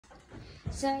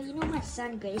So you know my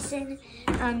son Grayson,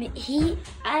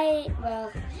 I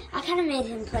kind of made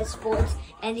him play sports,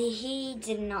 and he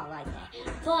did not like that.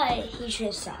 But he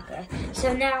chose soccer.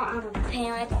 So now I'm a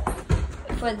parent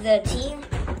for the team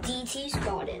DT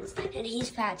Spartans, and he's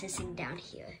practicing down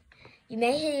here. You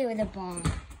may hit it with a ball.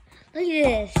 Look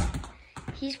at this.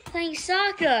 He's playing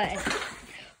soccer.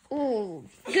 Ooh,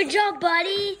 good job,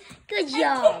 buddy. Good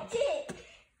job.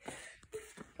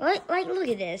 Look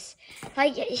at this. I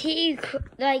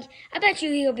bet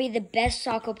you he'll be the best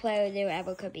soccer player there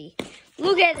ever could be.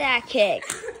 Look at that kick.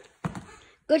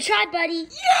 Good try, buddy.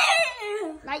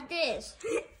 Yeah! Like this.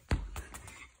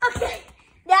 Okay.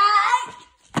 Dad.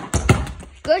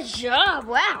 Good job.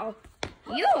 Wow.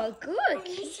 You're good.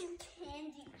 Some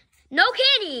candy. No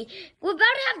candy. We're about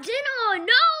to have dinner.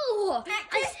 No.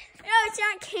 No, it's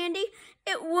not candy.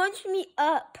 It warms me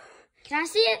up. Can I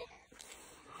see it?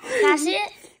 Can I see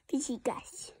it? PC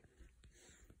guys.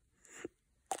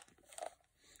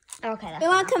 Okay. They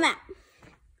want to come out.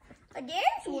 Oh,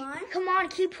 there's one. Come on,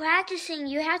 keep practicing.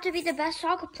 You have to be the best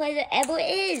soccer player that ever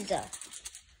is.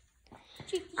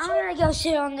 I'm gonna go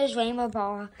sit on this rainbow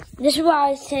ball. This is what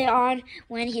I sit on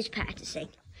when he's practicing.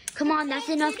 Come on, that's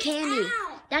enough candy.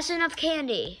 That's enough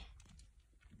candy.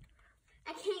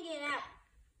 I can't get out.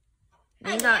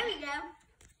 There we go.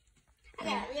 I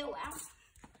got it real well.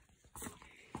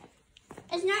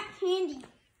 It's not candy.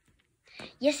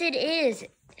 Yes, it is.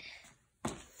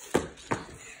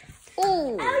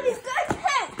 Ooh. I was just gonna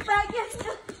pick, but I guess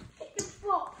you pick the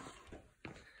ball.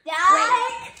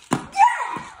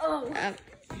 Oh.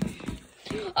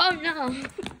 Oh no.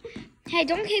 Hey,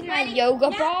 don't kick my yoga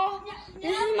ball.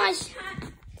 This is my...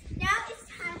 Now it's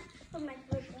time for my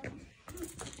birthday.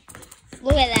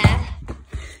 Look at that.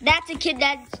 That's a kid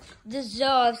that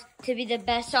deserves to be the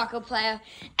best soccer player.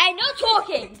 And no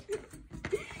talking.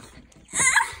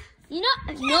 You know,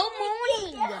 no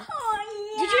moaning.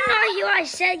 Did you not hear what I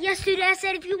said yesterday? I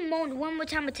said if you moan one more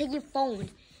time, I'll take your phone.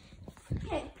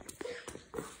 Okay.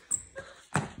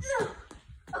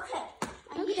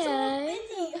 Okay.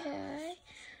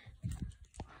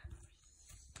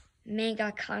 Man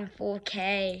got caught in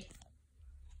 4K.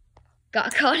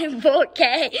 Got caught in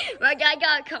 4K. My guy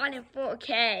got caught in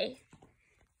 4K.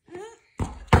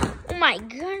 Oh my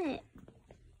goodness.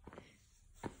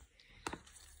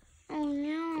 Oh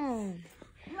no.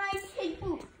 My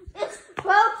table is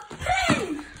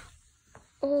broken.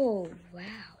 Oh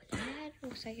wow. That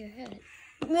looks like your head.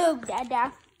 Move,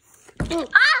 Dada. Ooh.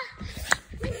 Ah!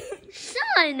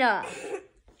 Son!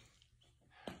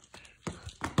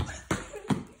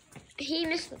 He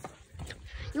missed.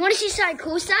 You want to see something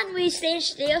cool, son? Will you stay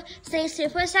still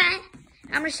for a second?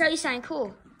 I'm going to show you something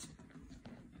cool.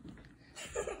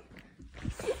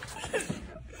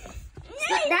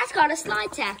 That's called a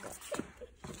slide tackle.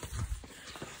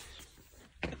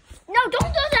 No, don't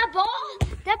throw that ball.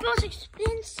 That ball's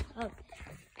expensive.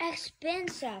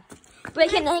 Expensive.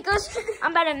 Breaking ankles.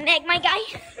 I'm about to make my guy.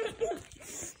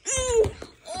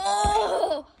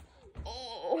 Oh.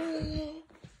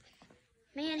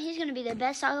 Man, he's going to be the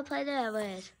best soccer player there ever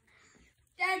is.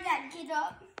 Dada, get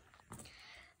up.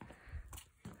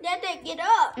 Dada, get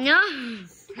up. No.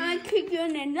 I'll kick you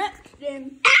in the nuts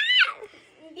then. Ah!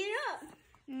 Get up.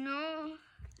 No.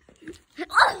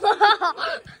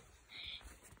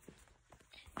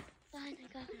 Fine,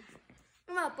 I got it.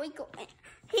 I'm going to break up.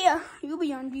 Here, you'll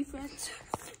be on defense.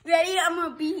 Ready? I'm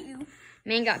going to beat you.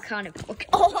 Man got caught in. Okay.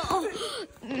 Oh,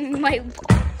 my.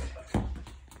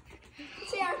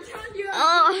 See, I'm trying to.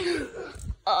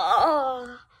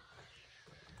 Oh.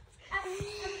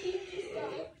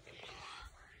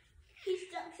 He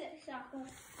sucks at soccer.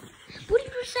 What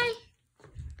did you say?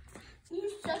 You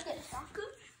suck at soccer?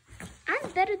 I'm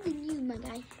better than you, my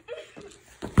guy.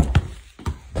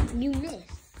 You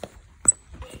missed.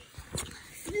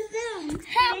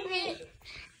 Help me.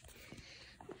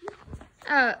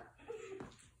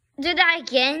 Do that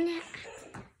again.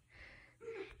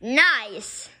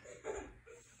 Nice.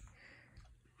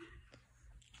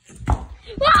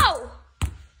 Whoa!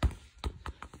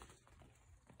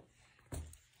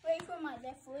 Wait for my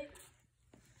left foot.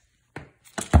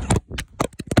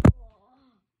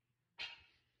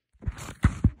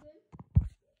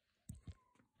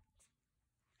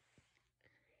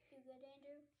 You good,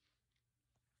 Andrew?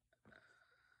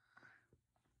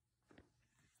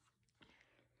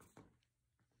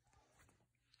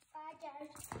 Bye,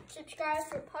 guys. Subscribe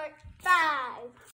for part 5.